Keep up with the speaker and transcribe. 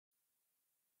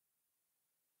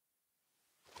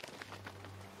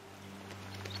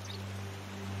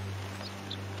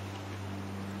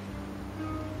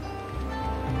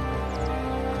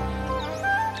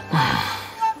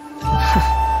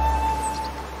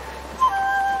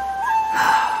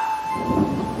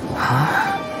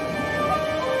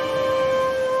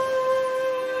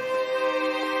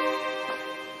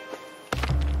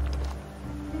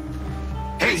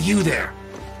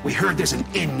We heard there's an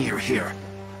inn near here.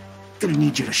 Gonna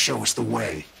need you to show us the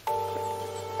way.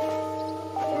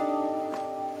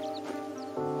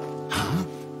 Huh?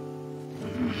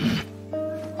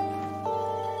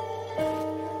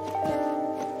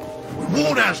 We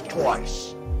won't ask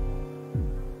twice.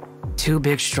 Two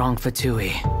big, strong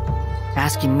Fatui,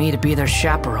 asking me to be their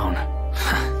chaperone.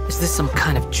 Is this some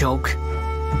kind of joke?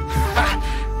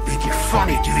 Think you're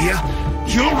funny, do you?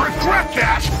 You'll regret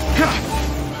that!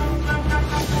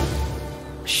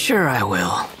 Sure I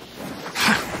will.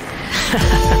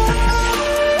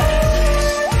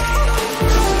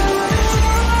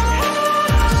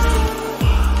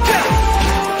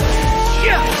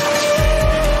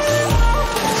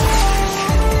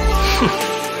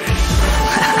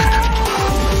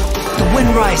 The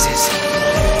wind rises.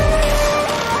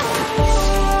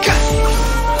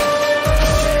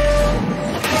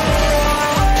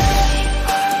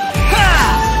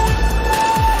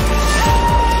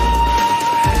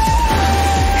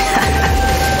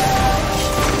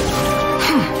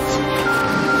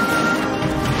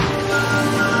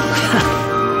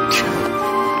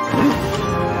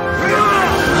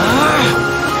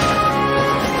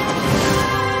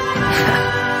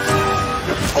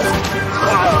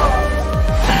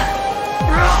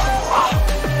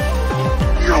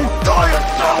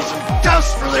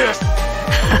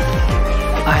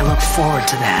 I look forward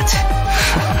to that.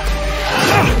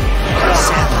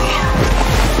 Sadly,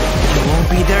 you won't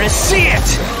be there to see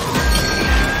it!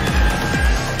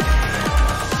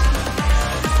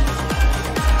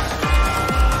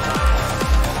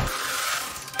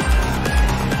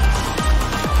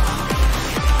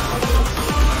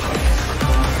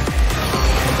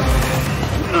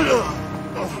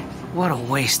 What a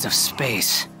waste of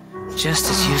space. Just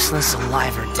as useless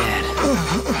alive or dead.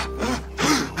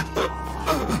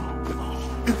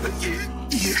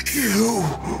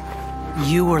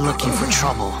 You were looking for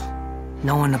trouble.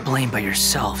 No one to blame but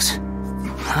yourselves.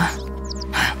 Huh?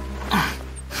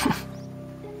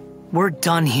 We're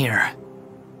done here.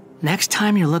 Next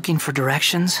time you're looking for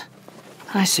directions,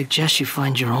 I suggest you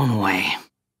find your own way.